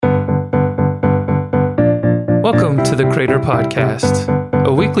Welcome to the Crater Podcast,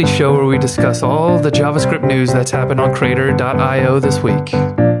 a weekly show where we discuss all the JavaScript news that's happened on Crater.io this week.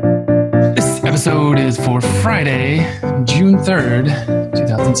 This episode is for Friday, June 3rd,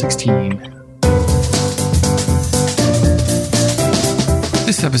 2016.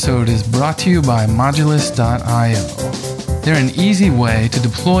 This episode is brought to you by Modulus.io. They're an easy way to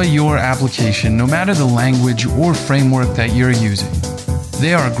deploy your application no matter the language or framework that you're using.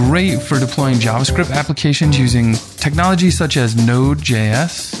 They are great for deploying JavaScript applications using technologies such as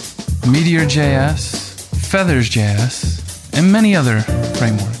Node.js, Meteor.js, Feathers.js, and many other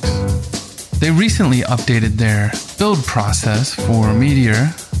frameworks. They recently updated their build process for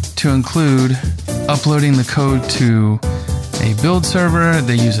Meteor to include uploading the code to a build server.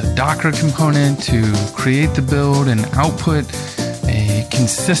 They use a Docker component to create the build and output a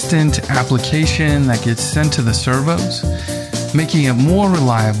consistent application that gets sent to the servos, making it more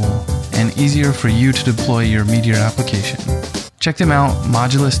reliable and easier for you to deploy your Meteor application. Check them out,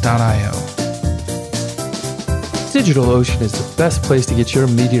 Modulus.io. DigitalOcean is the best place to get your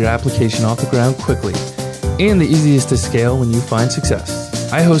Meteor application off the ground quickly, and the easiest to scale when you find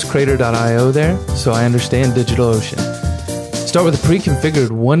success. I host Crater.io there, so I understand DigitalOcean. Start with a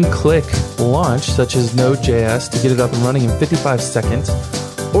pre-configured one-click launch, such as Node.js, to get it up and running in 55 seconds,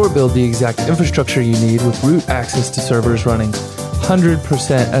 or build the exact infrastructure you need with root access to servers running 100%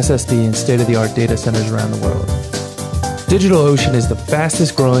 SSD in state-of-the-art data centers around the world. DigitalOcean is the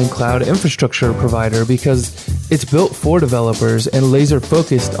fastest growing cloud infrastructure provider because it's built for developers and laser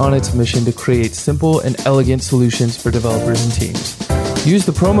focused on its mission to create simple and elegant solutions for developers and teams. Use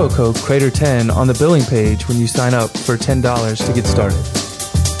the promo code Crater10 on the billing page when you sign up for $10 to get started.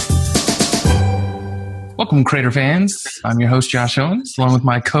 Welcome, Crater fans. I'm your host, Josh Owens, along with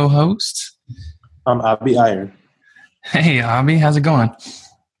my co-host. I'm Abhi Aiyer. Hey, Abhi, how's it going?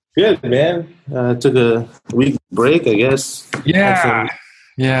 Good, man. Took a week break, I guess. Yeah.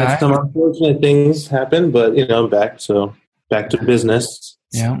 Had some unfortunate things happen, but, I'm back, so back to business.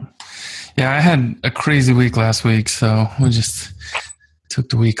 Yeah. Yeah, I had a crazy week last week, so we just took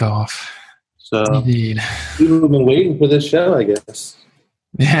the week off. So, indeed. People have been waiting for this show, I guess.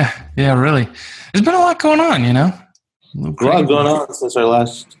 Yeah, really. There's been a lot going on, A lot going on since the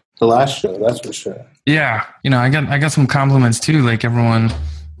last show, that's for sure. Yeah, I got some compliments too. Like everyone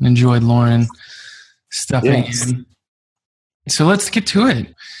enjoyed Lauren stepping in. So let's get to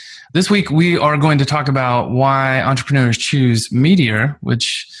it. This week we are going to talk about why entrepreneurs choose Meteor,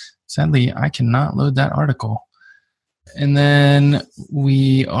 which sadly I cannot load that article. And then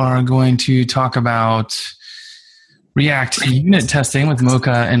we are going to talk about React unit testing with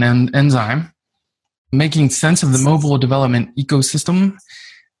Mocha and Enzyme, making sense of the mobile development ecosystem,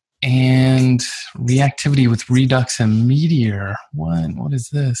 and reactivity with Redux and Meteor. What is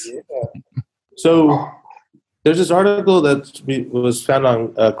this? Yeah. So there's this article that was found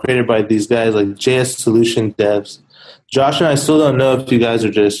on created by these guys like JS Solution Devs. Josh and I still don't know if you guys are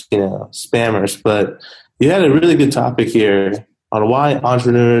just spammers, but you had a really good topic here on why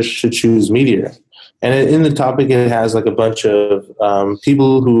entrepreneurs should choose Meteor. And in the topic, it has like a bunch of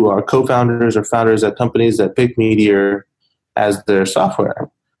people who are co-founders or founders at companies that pick Meteor as their software.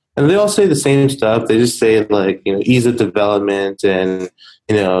 And they all say the same stuff. They just say like, ease of development and,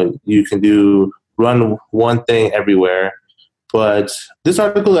 you can run one thing everywhere. But this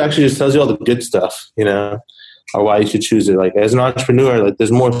article actually just tells you all the good stuff, or why you should choose it. Like as an entrepreneur, like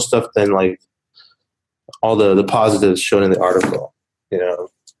there's more stuff than like all the positives shown in the article,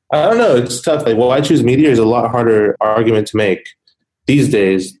 I don't know. It's tough. Like, why choose Meteor is a lot harder argument to make these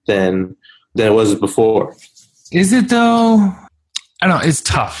days than it was before. Is it though? I don't know. It's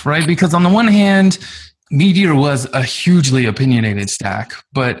tough, right? Because on the one hand, Meteor was a hugely opinionated stack,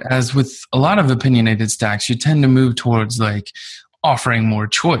 but as with a lot of opinionated stacks, you tend to move towards like offering more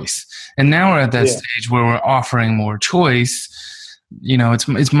choice. And now we're at that stage where we're offering more choice.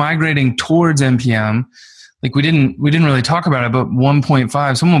 It's migrating towards NPM. Like we didn't really talk about it, but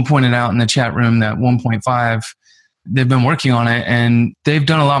 1.5, someone pointed out in the chat room that 1.5, they've been working on it and they've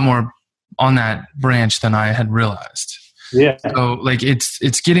done a lot more on that branch than I had realized. Yeah. So like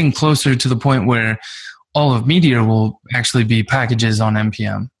it's getting closer to the point where all of Meteor will actually be packages on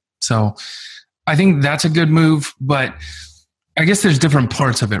NPM. So I think that's a good move, but I guess there's different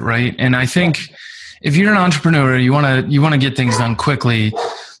parts of it, right? And I think if you're an entrepreneur, you want to get things done quickly.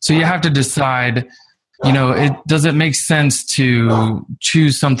 So you have to decide, does it make sense to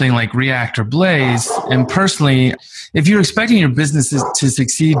choose something like React or Blaze? And personally, if you're expecting your businesses to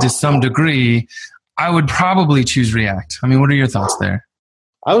succeed to some degree, I would probably choose React. I mean, what are your thoughts there?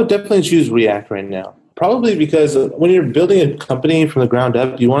 I would definitely choose React right now. Probably because when you're building a company from the ground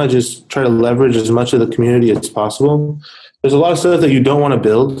up, you want to just try to leverage as much of the community as possible. There's a lot of stuff that you don't want to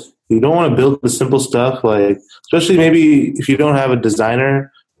build. You don't want to build the simple stuff, like especially maybe if you don't have a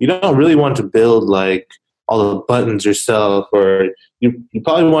designer, you don't really want to build like all the buttons yourself, or you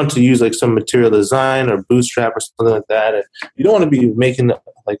probably want to use like some material design or Bootstrap or something like that. And you don't want to be making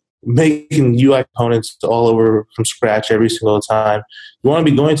UI components all over from scratch every single time. You want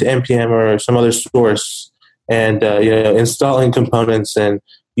to be going to NPM or some other source and installing components and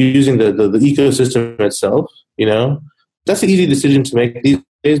using the ecosystem itself. That's an easy decision to make these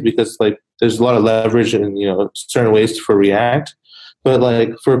days because like there's a lot of leverage in certain ways for React. But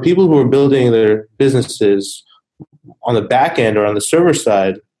like for people who are building their businesses on the back end or on the server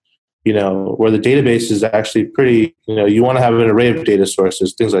side, where the database is actually pretty, you want to have an array of data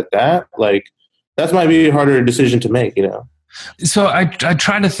sources, things like that. Like that might be a harder decision to make, So I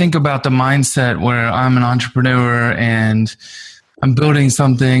try to think about the mindset where I'm an entrepreneur and I'm building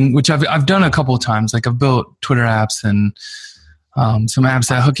something, which I've done a couple of times. Like I've built Twitter apps and some apps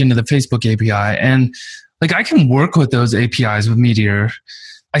that hook into the Facebook API. And like I can work with those APIs with Meteor.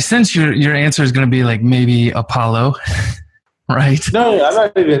 I sense your answer is going to be like maybe Apollo. Right. No, I'm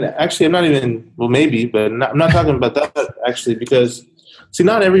not even, well, maybe, but I'm not talking about that actually, because see,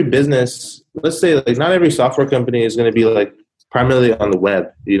 not every business, let's say like not every software company is going to be like primarily on the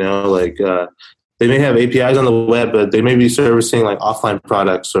web, they may have APIs on the web, but they may be servicing like offline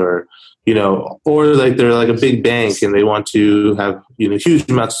products or like they're like a big bank and they want to have, huge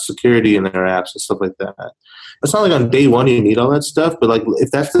amounts of security in their apps and stuff like that. It's not like on day one you need all that stuff, but like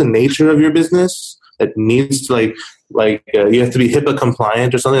if that's the nature of your business, that needs to you have to be HIPAA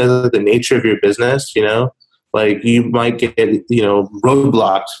compliant or something. That's the nature of your business, like you might get,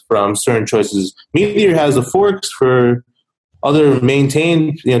 roadblocked from certain choices. Meteor has the forks for other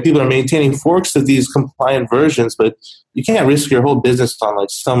people are maintaining forks of these compliant versions, but you can't risk your whole business on like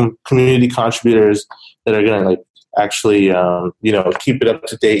some community contributors that are going to like actually, keep it up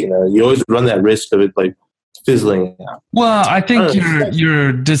to date. You always run that risk of it like fizzling out. Well, I think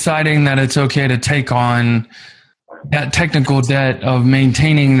you're deciding that it's okay to take on that technical debt of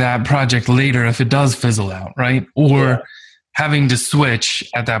maintaining that project later if it does fizzle out, right? Or having to switch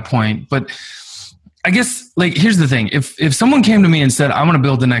at that point. But I guess, like, here's the thing. If someone came to me and said, I want to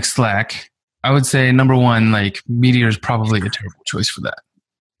build the next Slack, I would say, number one, like, Meteor is probably a terrible choice for that.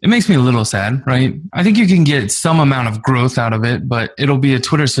 It makes me a little sad, right? I think you can get some amount of growth out of it, but it'll be a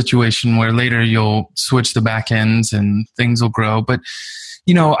Twitter situation where later you'll switch the back ends and things will grow. But,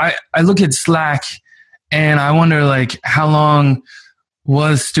 I look at Slack and I wonder, like, how long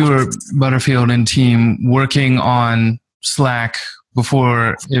was Stuart Butterfield and team working on Slack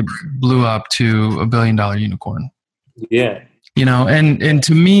before it blew up to $1 billion unicorn? Yeah. And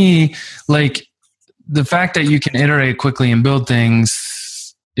to me, like, the fact that you can iterate quickly and build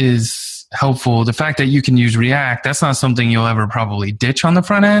things is helpful. The fact that you can use React, that's not something you'll ever probably ditch on the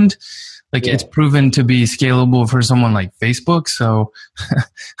front end. Like, it's proven to be scalable for someone like Facebook. So,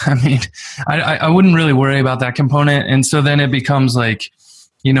 I mean, I wouldn't really worry about that component. And so then it becomes like,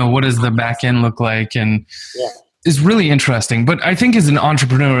 what does the back end look like? And it's really interesting. But I think as an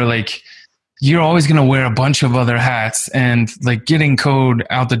entrepreneur, like, you're always going to wear a bunch of other hats, and like getting code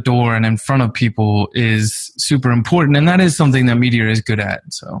out the door and in front of people is super important. And that is something that Meteor is good at.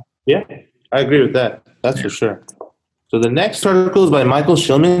 So, yeah, I agree with that. That's for sure. So the next article is by Michael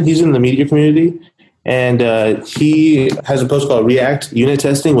Shillman. He's in the Meteor community, and he has a post called React Unit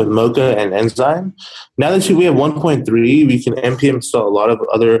Testing with Mocha and Enzyme. Now that we have 1.3, we can NPM install a lot of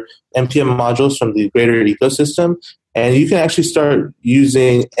other NPM modules from the greater ecosystem, and you can actually start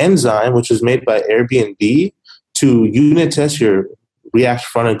using Enzyme, which is made by Airbnb, to unit test your React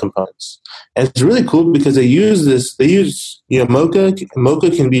front-end components. And it's really cool because they use Mocha.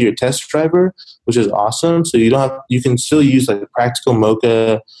 Mocha can be your test driver, which is awesome. So you can still use like practical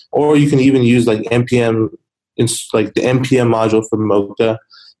Mocha, or you can even use like NPM, like the NPM module from Mocha.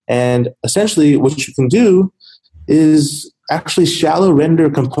 And essentially what you can do is actually shallow render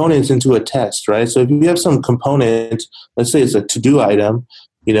components into a test, right? So if you have some component, let's say it's a to-do item,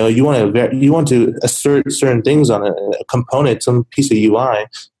 you want to assert certain things on a component, some piece of UI.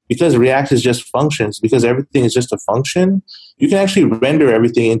 Because React is just functions, because everything is just a function, you can actually render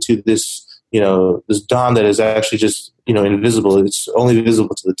everything into this, this DOM that is actually just, invisible. It's only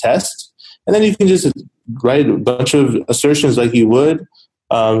visible to the test. And then you can just write a bunch of assertions like you would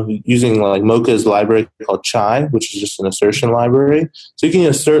using like Mocha's library called Chai, which is just an assertion library. So you can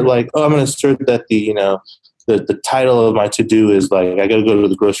assert like, I'm going to assert that the title of my to-do is like, I got to go to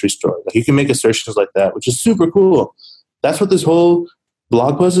the grocery store. Like, you can make assertions like that, which is super cool. That's what this whole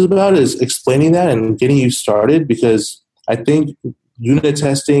blog post is about is explaining that and getting you started, because I think unit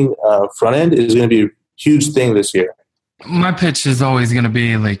testing front end is going to be a huge thing this year. My pitch is always going to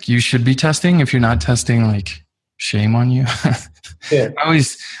be like, you should be testing. If you're not testing, like, shame on you. Yeah. I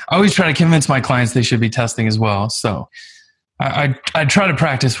always try to convince my clients they should be testing as well. So I try to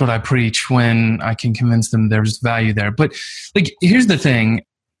practice what I preach when I can convince them there's value there. But like, here's the thing.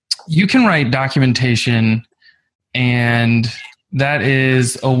 You can write documentation, and that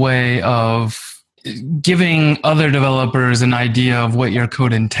is a way of giving other developers an idea of what your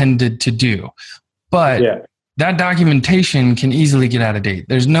code intended to do. But that documentation can easily get out of date.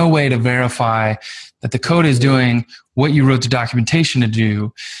 There's no way to verify that the code is doing what you wrote the documentation to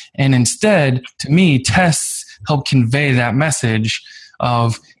do. And instead, to me, tests help convey that message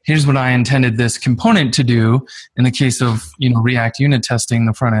of, here's what I intended this component to do in the case of, React unit testing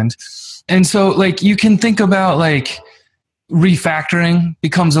the front end. And so like, you can think about like refactoring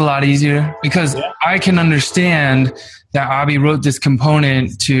becomes a lot easier, because I can understand that Abhi wrote this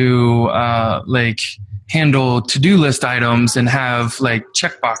component to handle to-do list items and have like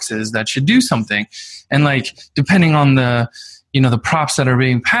checkboxes that should do something. And like, depending on the props that are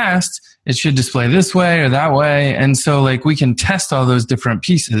being passed, it should display this way or that way. And so like, we can test all those different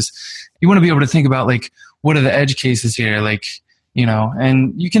pieces. You want to be able to think about like, what are the edge cases here? Like,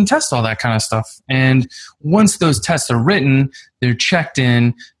 and you can test all that kind of stuff. And once those tests are written, they're checked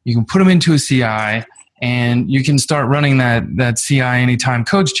in, you can put them into a CI, and you can start running that CI anytime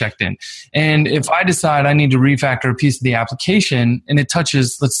code's checked in. And if I decide I need to refactor a piece of the application and it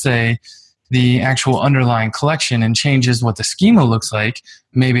touches, let's say, the actual underlying collection and changes what the schema looks like,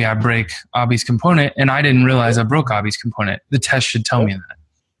 maybe I break Abhi's component and I didn't realize I broke Abhi's component. The test should tell me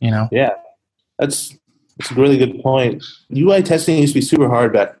that, Yeah, that's a really good point. UI testing used to be super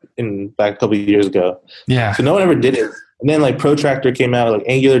hard back a couple of years ago. Yeah. So no one ever did it. And then like Protractor came out, like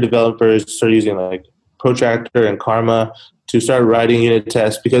Angular developers started using like Protractor and Karma to start writing unit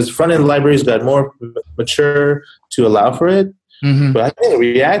tests, because front-end libraries got more mature to allow for it. Mm-hmm. But I think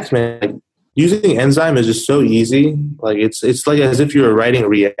React, man, like, using Enzyme is just so easy. Like it's like as if you were writing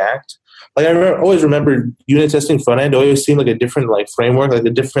React. Like I always remember unit testing front end always seemed like a different like framework, like a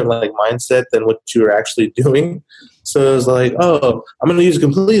different like mindset than what you were actually doing. So it was like, oh, I'm going to use a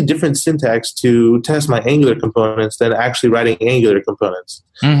completely different syntax to test my Angular components than actually writing Angular components.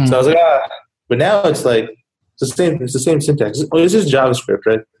 Mm-hmm. So I was like, but now it's like it's the same syntax. It's just JavaScript,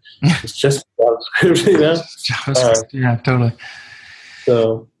 right? It's just JavaScript, JavaScript, yeah, totally.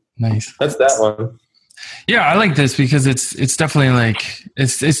 So nice. That's that one. Yeah, I like this because it's definitely like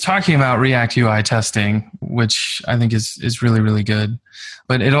it's talking about React UI testing, which I think is really, really good.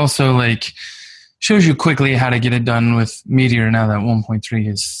 But it also like shows you quickly how to get it done with Meteor now that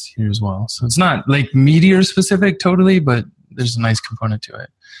 1.3 is here as well. So it's not like Meteor specific totally, but there's a nice component to it.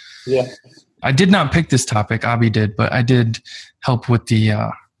 Yeah. I did not pick this topic, Abhi did, but I did help with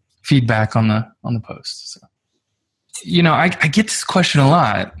the feedback on the post. So, I get this question a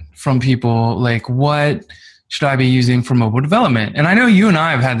lot from people, like, what should I be using for mobile development? And I know you and I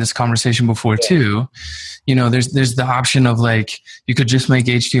have had this conversation before too. There's the option of like, you could just make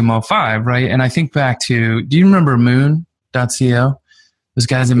HTML5, right? And I think back to, do you remember Moon.co? Those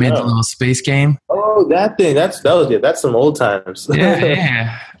guys that made the little space game. Oh, that thing. That's some old times.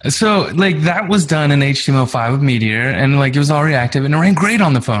 Yeah. So like that was done in HTML5 with Meteor, and like it was all reactive and it ran great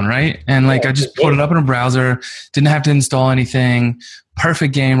on the phone, right? And like I just put it up in a browser, didn't have to install anything.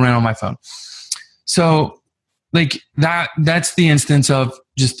 Perfect game, ran on my phone. So like that's the instance of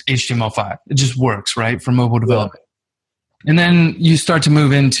just HTML5. It just works, right, for mobile development. And then you start to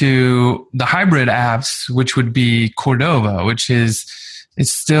move into the hybrid apps, which would be Cordova, which it's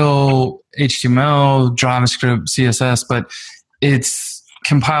still HTML, JavaScript, CSS, but it's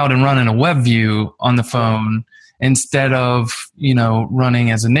compiled and run in a web view on the phone instead of,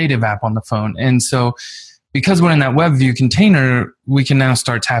 running as a native app on the phone. And so because we're in that web view container, we can now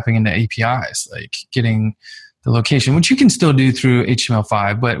start tapping into APIs, like getting the location, which you can still do through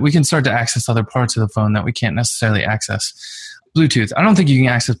HTML5, but we can start to access other parts of the phone that we can't necessarily access. Bluetooth. I don't think you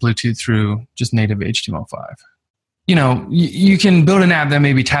can access Bluetooth through just native HTML5. You can build an app that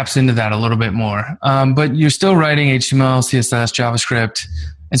maybe taps into that a little bit more, but you're still writing HTML, CSS, JavaScript.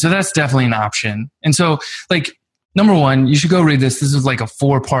 And so that's definitely an option. And so like, number one, you should go read this. This is like a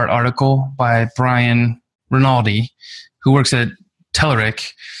 4-part article by Brian Rinaldi, who works at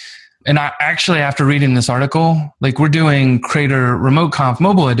Telerik. And I actually, after reading this article, like we're doing Crater Remote Conf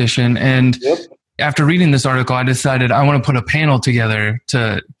Mobile Edition. And after reading this article, I decided I want to put a panel together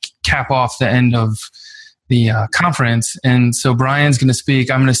to cap off the end of the conference. And so Brian's going to speak.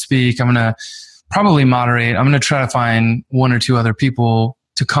 I'm going to speak. I'm going to probably moderate. I'm going to try to find one or two other people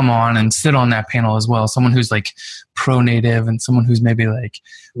to come on and sit on that panel as well. Someone who's like pro native and someone who's maybe like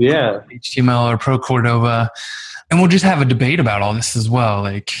HTML or pro Cordova. And we'll just have a debate about all this as well.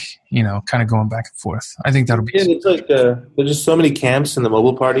 Like, you know, kind of going back and forth. I think that'll be. Yeah, it's like there's just so many camps in the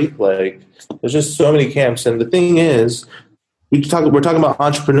mobile party. Like, there's just so many camps. And the thing is, we're talking about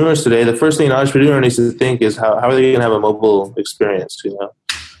entrepreneurs today. The first thing an entrepreneur needs to think is how are they going to have a mobile experience, you know?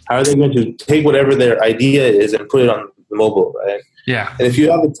 How are they going to take whatever their idea is and put it on the mobile, right? Yeah. And if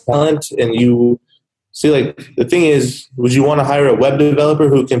you have the talent and you see, like, the thing is, would you want to hire a web developer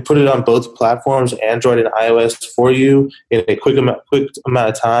who can put it on both platforms, Android and iOS, for you in a quick amount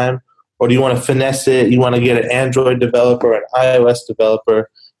of time? Or do you want to finesse it? You want to get an Android developer, an iOS developer?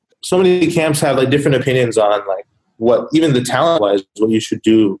 So many camps have like different opinions on like what, even the talent-wise, what you should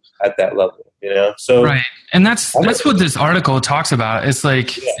do at that level. You know, so right, and that's what this article talks about. It's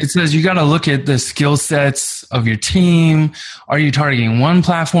like it says you got to look at the skill sets of your team. Are you targeting one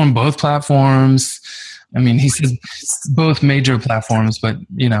platform, both platforms? I mean, he says both major platforms, but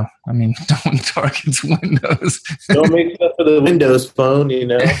you know, I mean, don't target Windows. Don't make stuff for the Windows phone. You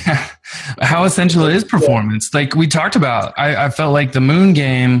know, how essential is performance? Like we talked about, I felt like the Moon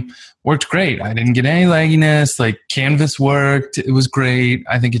game worked great. I didn't get any lagginess. Like Canvas worked. It was great.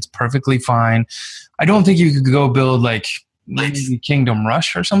 I think it's perfectly fine. I don't think you could go build like maybe Kingdom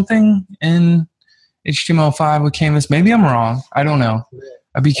Rush or something in HTML5 with Canvas. Maybe I'm wrong. I don't know.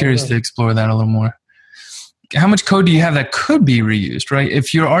 I'd be curious to explore that a little more. How much code do you have that could be reused, right?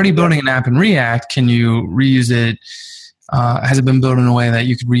 If you're already building an app in React, can you reuse it? Has it been built in a way that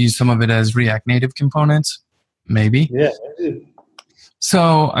you could reuse some of it as React Native components? Maybe. Yeah.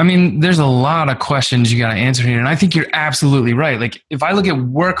 So, I mean, there's a lot of questions you got to answer here. And I think you're absolutely right. Like, if I look at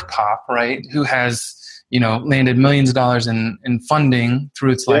WorkPop, right, who has, you know, landed millions of dollars in funding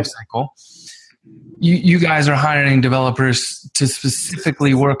through its life cycle, you guys are hiring developers to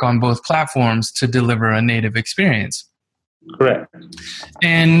specifically work on both platforms to deliver a native experience. Correct.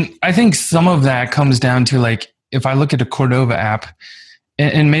 And I think some of that comes down to, like, if I look at a Cordova app,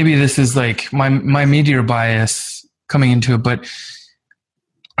 and maybe this is like my Meteor bias coming into it, but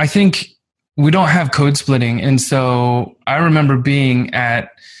I think we don't have code splitting. And so I remember being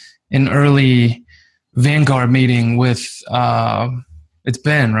at an early Vanguard meeting with, it's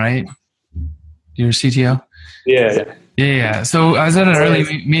Ben, right? Your CTO? Yeah. So I was at an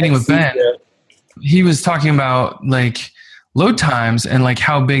early meeting with Ben. He was talking about like load times and like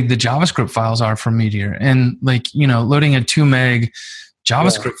how big the JavaScript files are for Meteor. And like, you know, loading a 2 meg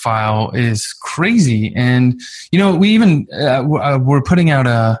JavaScript file is crazy. And, you know, we even, we're putting out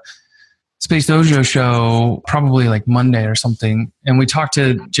a Space Dojo show probably like Monday or something. And we talked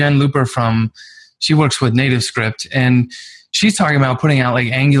to Jen Looper she works with NativeScript, and she's talking about putting out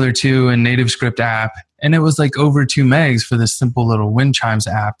like Angular 2 and NativeScript app. And it was like over 2 megs for this simple little Wind Chimes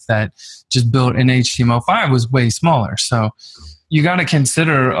app that just built in HTML5 was way smaller. So you got to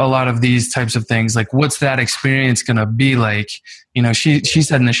consider a lot of these types of things. Like, what's that experience going to be like? You know, she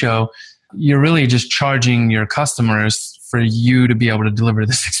said in the show, you're really just charging your customers for you to be able to deliver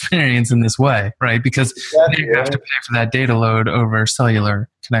this experience in this way, right? Because they have to pay for that data load over cellular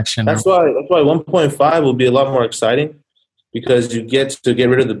connection. That's why 1.5 will be a lot more exciting, because you get to get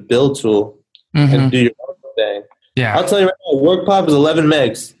rid of the build tool and do your own thing. Yeah. I'll tell you right now, WorkPop is 11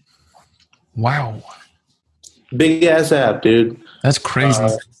 megs. Wow. Big ass app, dude. That's crazy.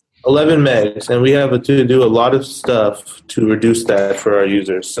 11 megs, and we have to do a lot of stuff to reduce that for our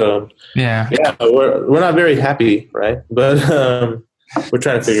users. So yeah, we're not very happy, right? But we're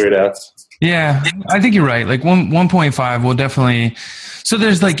trying to figure it out. Yeah, I think you're right. Like 1.5 will definitely. So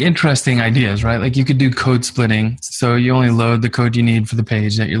there's like interesting ideas, right? Like you could do code splitting, so you only load the code you need for the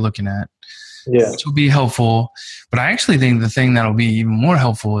page that you're looking at. Yeah, which will be helpful. But I actually think the thing that'll be even more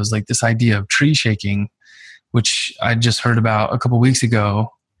helpful is like this idea of tree shaking, which I just heard about a couple weeks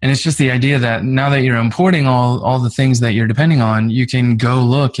ago. And it's just the idea that now that you're importing all the things that you're depending on, you can go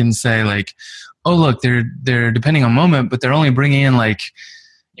look and say like, oh, look, they're depending on Moment, but they're only bringing in like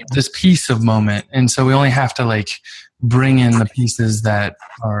this piece of Moment. And so we only have to like bring in the pieces that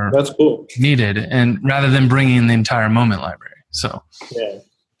are needed, and rather than bringing in the entire Moment library. So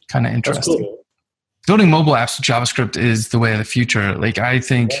kind of interesting. Cool. Building mobile apps with JavaScript is the way of the future. Like I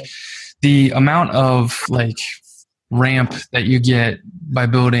think the amount of like ramp that you get by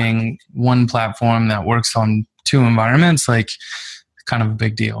building one platform that works on 2 environments, like kind of a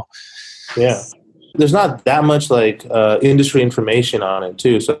big deal. Yeah. There's not that much like industry information on it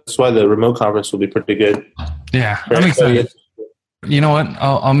too. So that's why the remote conference will be pretty good. Yeah. I'm excited. You know what?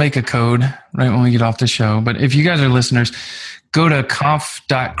 I'll make a code right when we get off the show. But if you guys are listeners, go to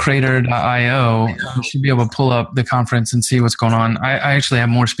conf.crater.io. You should be able to pull up the conference and see what's going on. I actually have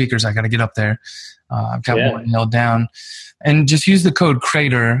more speakers. I got to get up there. I've got more nailed down. And just use the code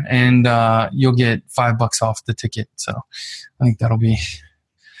Crater, and you'll get $5 off the ticket. So I think that'll be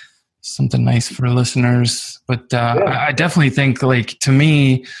something nice for listeners. But I definitely think, like, to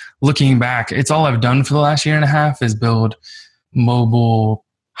me, looking back, it's all I've done for the last year and a half is build mobile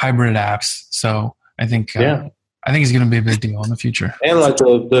hybrid apps. So I think it's going to be a big deal in the future. And like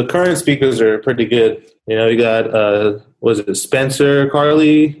the current speakers are pretty good. You know, you got was it Spencer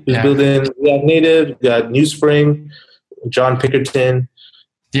Carley who's building React Native. You got NewSpring, John Pickerton.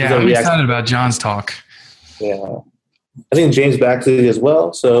 Yeah, I'm excited about John's talk. Yeah, I think James Baxley as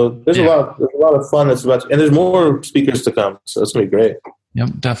well. So there's a lot of fun that's about, and there's more speakers to come. So it's gonna be great. Yep,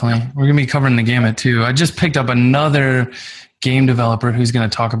 definitely. We're gonna be covering the gamut too. I just picked up another game developer who's going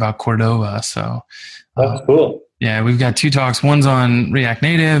to talk about Cordova. So that's cool. Yeah, we've got 2 talks. One's on React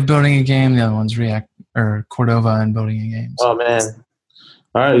Native building a game. The other one's Cordova and building a game. So. Oh man!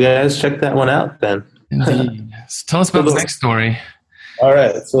 All right, guys, check that one out then. Indeed. So tell us about the next story. All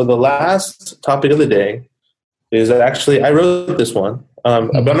right. So the last topic of the day is actually I wrote this one,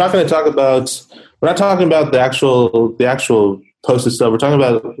 but I'm not going to talk about. We're not talking about the actual post itself. We're talking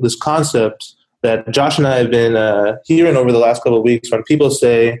about this concept that Josh and I have been hearing over the last couple of weeks when people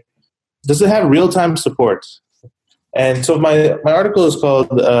say, does it have real-time support? And so my article is called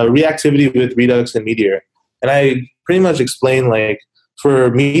Reactivity with Redux and Meteor. And I pretty much explain, like,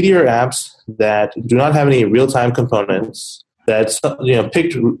 for Meteor apps that do not have any real-time components, that, you know,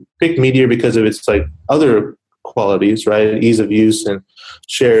 picked Meteor because of its, like, other qualities, right? Ease of use and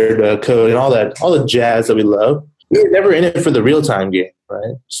shared code and all the jazz that we love. We were never in it for the real-time game.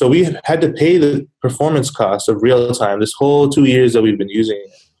 Right. So we had to pay the performance cost of real time this whole 2 years that we've been using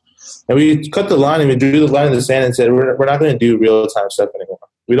it. And we cut the line and we drew the line in the sand and said, we're not going to do real time stuff anymore.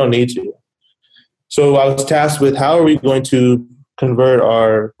 We don't need to. So I was tasked with how are we going to convert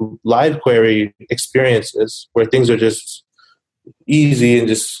our live query experiences where things are just easy and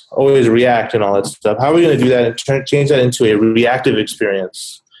just always react and all that stuff. How are we going to do that and change that into a reactive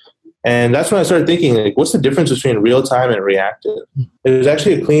experience? And that's when I started thinking, like, what's the difference between real-time and reactive? There's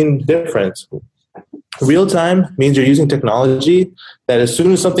actually a clean difference. Real-time means you're using technology that as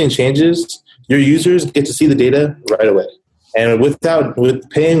soon as something changes, your users get to see the data right away. And with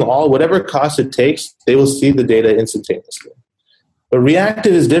paying whatever cost it takes, they will see the data instantaneously. But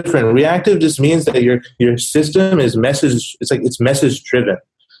reactive is different. Reactive just means that your system is it's message driven.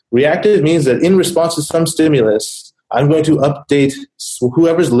 Reactive means that in response to some stimulus, I'm going to update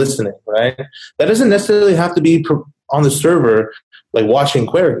whoever's listening, right? That doesn't necessarily have to be on the server, like watching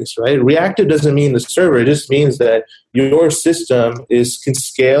queries, right? Reactive doesn't mean the server. It just means that your system can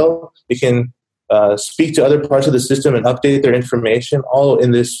scale. It can speak to other parts of the system and update their information, all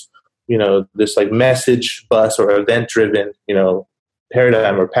in this, you know, this like message bus or event-driven, you know,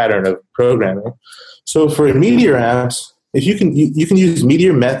 paradigm or pattern of programming. So for Meteor apps, if you can use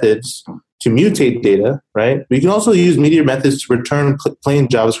Meteor methods to mutate data, right? But you can also use Meteor methods to return plain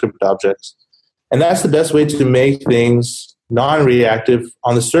JavaScript objects. And that's the best way to make things non-reactive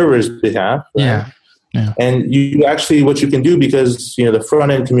on the server's behalf. Right? Yeah. And you actually, what you can do, because, you know, the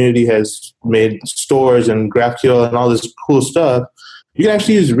front-end community has made stores and GraphQL and all this cool stuff, you can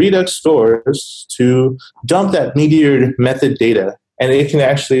actually use Redux stores to dump that Meteor method data. And it can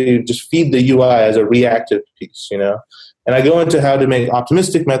actually just feed the UI as a reactive piece, you know? And I go into how to make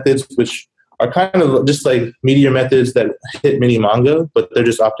optimistic methods, which are kind of just like Meteor methods that hit mini Mongo, but they're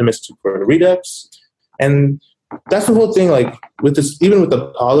just optimistic for Redux. And that's the whole thing. Like with this, even with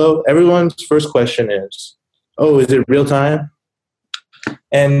Apollo, everyone's first question is, "Oh, is it real time?"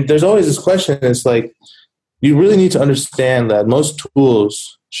 And there's always this question. It's like you really need to understand that most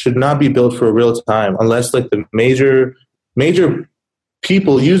tools should not be built for real time unless like the major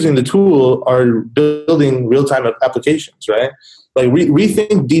people using the tool are building real time applications, right? Like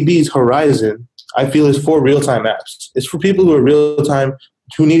Rethink DB's Horizon, I feel, is for real time apps. It's for people who are real time,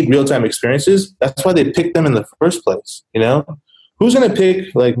 who need real time experiences. That's why they picked them in the first place. You know, who's going to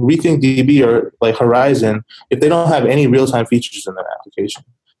pick like Rethink DB or like Horizon if they don't have any real time features in their application?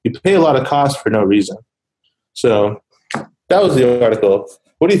 You pay a lot of cost for no reason. So that was the article.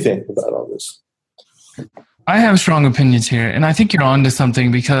 What do you think about all this? I have strong opinions here, and I think you're onto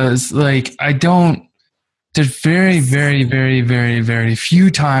something because, like, there's very, very, very, very, very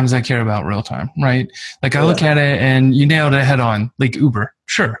few times I care about real time, right? Like, I look at it and you nailed it head on, like Uber.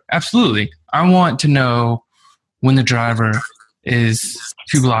 Sure, absolutely. I want to know when the driver is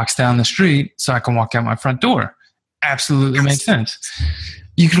 2 blocks down the street so I can walk out my front door. absolutely makes sense.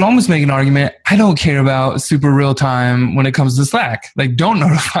 You could almost make an argument, I don't care about super real time when it comes to Slack. Like, don't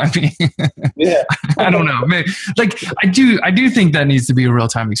notify me. Yeah. I don't know. Like, I do think that needs to be a real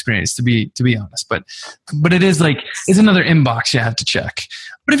time experience, to be honest. But it is like, it's another inbox you have to check.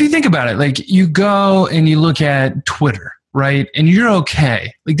 But if you think about it, like, you go and you look at Twitter, right? And you're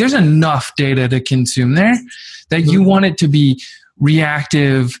okay. Like, there's enough data to consume there that you want it to be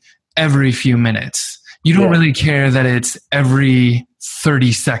reactive every few minutes. You don't really care that it's every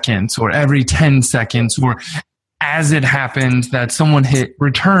 30 seconds or every 10 seconds or as it happens that someone hit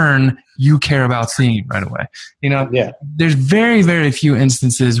return, you care about seeing it right away. You know, there's very, very few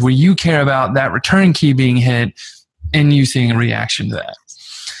instances where you care about that return key being hit and you seeing a reaction to that.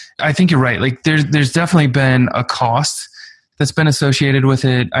 I think you're right. Like, there's definitely been a cost that's been associated with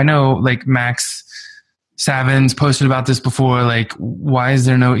it. I know, like, Max Savins posted about this before, like, why is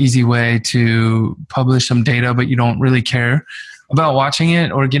there no easy way to publish some data but you don't really care about watching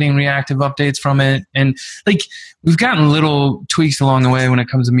it or getting reactive updates from it? And, like, we've gotten little tweaks along the way when it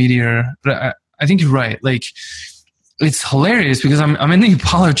comes to Meteor, but I think you're right. Like, it's hilarious because I'm in the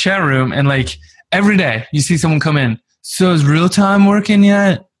Apollo chat room and, like, every day you see someone come in. So is real time working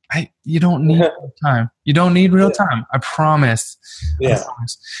yet? You don't need real time. You don't need real time. I promise. Yeah. I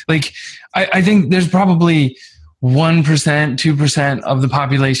promise. Like, I think there's probably 1%, 2% of the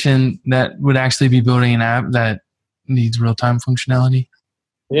population that would actually be building an app that needs real time functionality.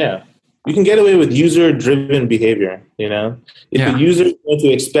 Yeah. You can get away with user-driven behavior, you know? If a user is going to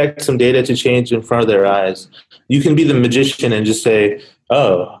expect some data to change in front of their eyes, you can be the magician and just say,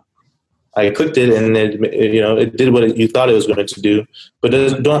 oh, I clicked it and it did what you thought it was going to do, but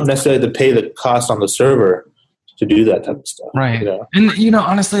don't necessarily have to pay the cost on the server to do that type of stuff. Right. You know? And,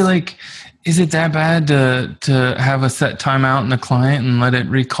 honestly, like, is it that bad to have a set timeout in the client and let it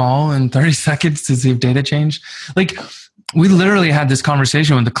recall in 30 seconds to see if data changed? Like, we literally had this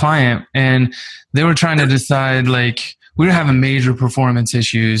conversation with the client and they were trying to decide, like, we were having major performance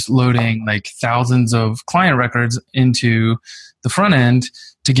issues loading like thousands of client records into the front end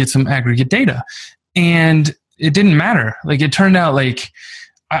to get some aggregate data. And it didn't matter. Like, it turned out, like,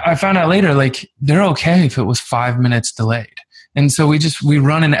 I found out later, like, they're okay if it was 5 minutes delayed. And so we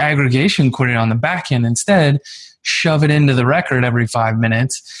run an aggregation query on the back end instead, shove it into the record every 5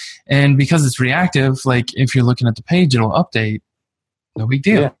 minutes. And because it's reactive, like, if you're looking at the page, it'll update. No big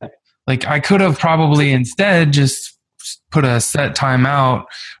deal. Yeah. Like, I could have probably instead just put a set timeout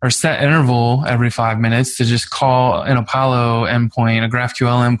or set interval every 5 minutes to just call an Apollo endpoint, a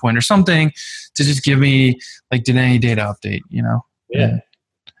GraphQL endpoint or something to just give me, like, did any data update, Yeah.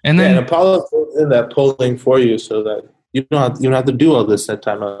 And then Apollo in that polling for you so that you don't have to do all this set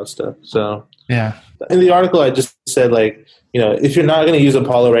timeout stuff. So yeah. In the article, I just said, like, if you're not going to use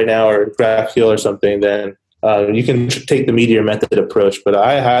Apollo right now or GraphQL or something, then you can take the Meteor method approach. But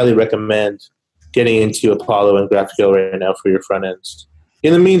I highly recommend getting into Apollo and GraphQL right now for your front ends.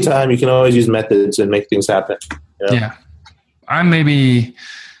 In the meantime, you can always use methods and make things happen. Yeah. I may be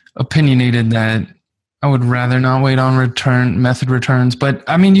opinionated that I would rather not wait on method returns, but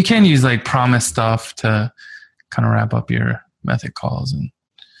I mean, you can use like promise stuff to kind of wrap up your method calls. And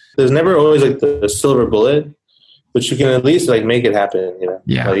there's never always like the silver bullet, but you can at least like make it happen.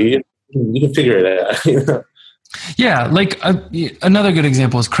 Yeah. Like, you can figure it out. Yeah, like another good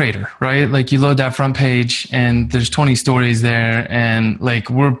example is Crater, right? Like, you load that front page and there's 20 stories there, and like,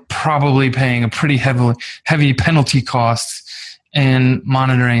 we're probably paying a pretty heavy penalty costs in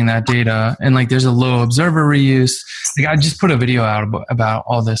monitoring that data. And like, there's a low observer reuse. Like, I just put a video out about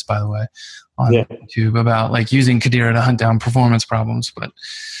all this, by the way, on YouTube about like using Kadira to hunt down performance problems. But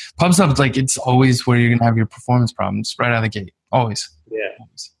PubSub, like, it's always where you're going to have your performance problems right out of the gate. Always. Yeah.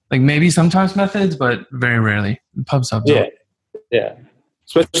 Always. Like, maybe sometimes methods, but very rarely. PubSub. Yeah.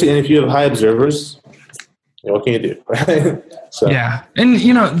 Especially, and if you have high observers, what can you do? Right? So. Yeah. And,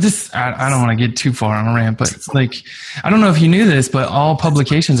 this, I don't want to get too far on a rant, but like, I don't know if you knew this, but all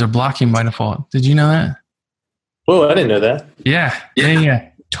publications are blocking by default. Did you know that? Whoa, I didn't know that. Yeah.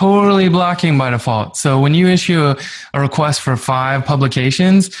 Totally blocking by default. So when you issue a request for 5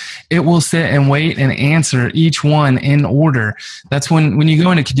 publications, it will sit and wait and answer each one in order. That's when you go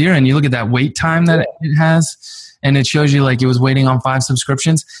into Kadira and you look at that wait time that it has, and it shows you like it was waiting on 5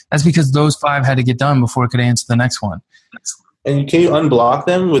 subscriptions. That's because those 5 had to get done before it could answer the next one. And can you unblock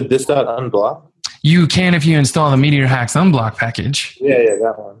them with this.unblock? You can if you install the Meteor Hacks unblock package. Yeah,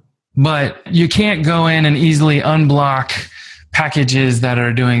 that one. But you can't go in and easily unblock packages that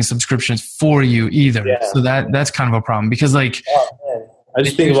are doing subscriptions for you either. Yeah. So that's kind of a problem because like, I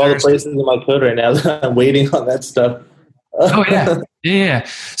just think of all the places in my code right now that I'm waiting on that stuff. Oh yeah. Yeah.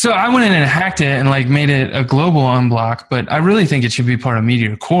 So I went in and hacked it and like made it a global unblock, but I really think it should be part of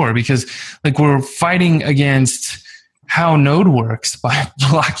Meteor Core because like we're fighting against how Node works by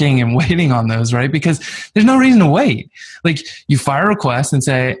blocking and waiting on those, right? Because there's no reason to wait. Like you fire a request and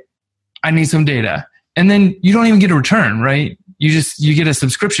say, I need some data. And then you don't even get a return, right? You get a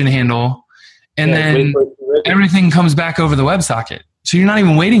subscription handle and then everything comes back over the WebSocket. So you're not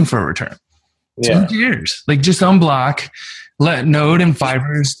even waiting for a return. So who cares? Like just unblock, let Node and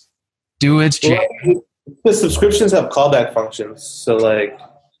Fibers do its job. The subscriptions have callback functions. So like,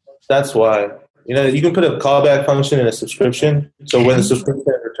 that's why. You know, you can put a callback function in a subscription. So when the subscription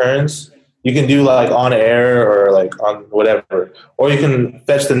returns, you can do like on air or like on whatever. Or you can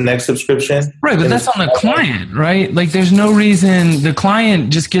fetch the next subscription. Right, but that's on the client, right? Like there's no reason the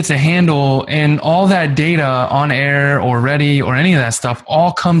client just gets a handle and all that data on air or ready or any of that stuff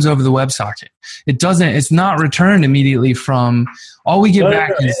all comes over the WebSocket. It's not returned immediately from, all we get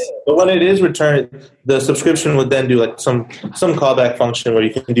back is... But when it is returned, the subscription would then do like some callback function where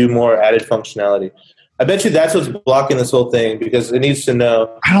you can do more added functionality. I bet you that's what's blocking this whole thing because it needs to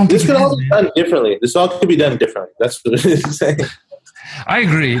know. This could all be done differently. This all could be done differently. That's what it is saying. I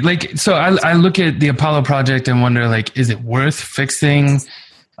agree. Like, so I look at the Apollo project and wonder, like, is it worth fixing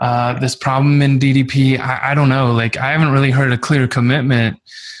this problem in DDP? I don't know. Like, I haven't really heard a clear commitment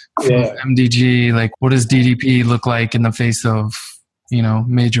from MDG. Like, what does DDP look like in the face of,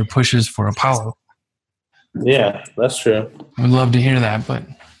 major pushes for Apollo? Yeah, that's true. I would love to hear that, but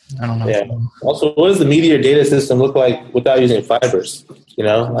I don't know. Yeah. Also, what does the Meteor data system look like without using Fibers?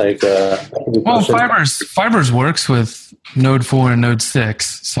 Fibers works with Node 4 and Node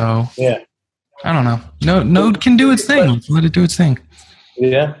 6. So yeah, I don't know. Node can do its thing. Let's let it do its thing.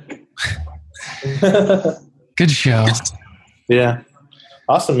 Yeah. Good show. Yeah.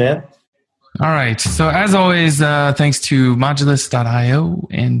 Awesome, man. All right. So as always, thanks to Modulus.io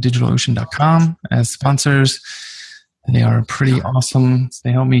and DigitalOcean.com as sponsors. They are pretty awesome.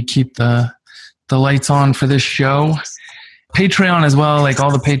 They help me keep the lights on for this show. Patreon as well, like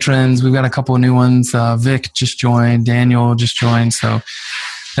all the patrons. We've got a couple of new ones. Vic just joined. Daniel just joined. So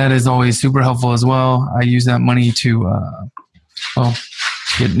that is always super helpful as well. I use that money to,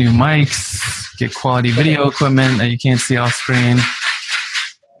 get new mics, get quality video equipment that you can't see off screen.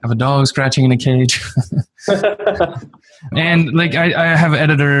 Have a dog scratching in a cage. And like I have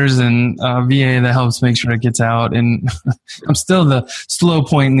editors and VA that helps make sure it gets out. And I'm still the slow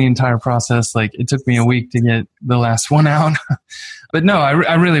point in the entire process. Like it took me a week to get the last one out. But no,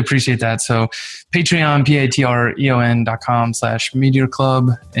 I really appreciate that. So Patreon, patreon.com/Meteor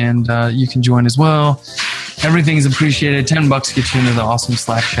Club. And you can join as well. Everything's appreciated. $10 gets you into the awesome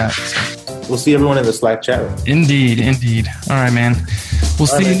Slack chat. So. We'll see everyone in the Slack chat room. Indeed. All right, man. We'll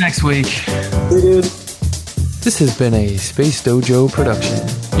see you next week. See you, dude. This has been a Space Dojo production.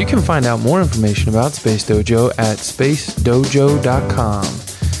 You can find out more information about Space Dojo at spacedojo.com.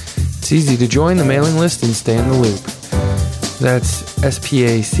 It's easy to join the mailing list and stay in the loop. That's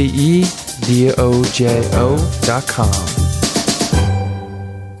spacedojo.com.